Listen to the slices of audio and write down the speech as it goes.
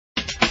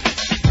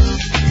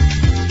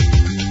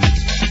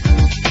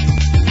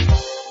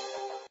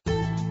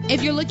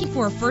If you're looking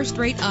for a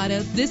first-rate auto,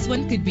 this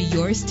one could be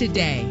yours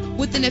today.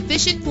 With an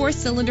efficient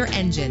 4-cylinder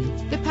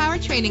engine, the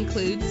powertrain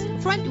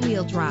includes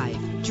front-wheel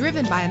drive,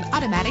 driven by an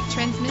automatic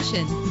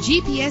transmission.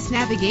 GPS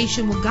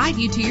navigation will guide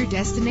you to your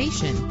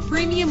destination.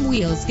 Premium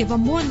wheels give a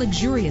more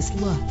luxurious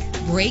look.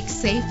 Brake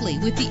safely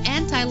with the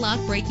anti-lock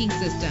braking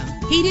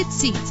system. Heated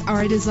seats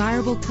are a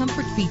desirable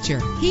comfort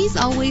feature. He's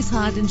always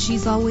hot and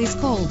she's always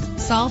cold.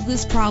 Solve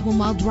this problem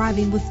while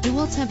driving with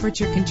dual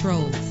temperature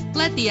controls.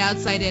 Let the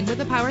outside in with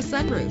a power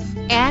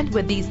sunroof. And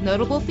with these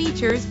notable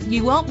features,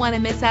 you won't want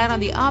to miss out on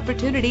the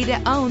opportunity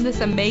to own this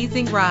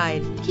amazing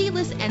ride.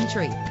 Keyless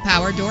entry,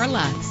 power door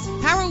locks,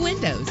 power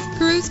windows,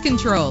 cruise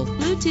control,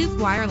 Bluetooth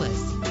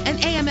wireless, an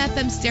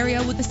AM/FM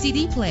stereo with a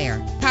CD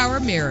player, power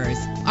mirrors.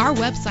 Our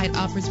website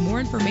offers more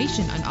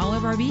information on all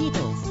of our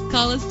vehicles.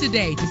 Call us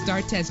today to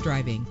start test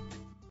driving.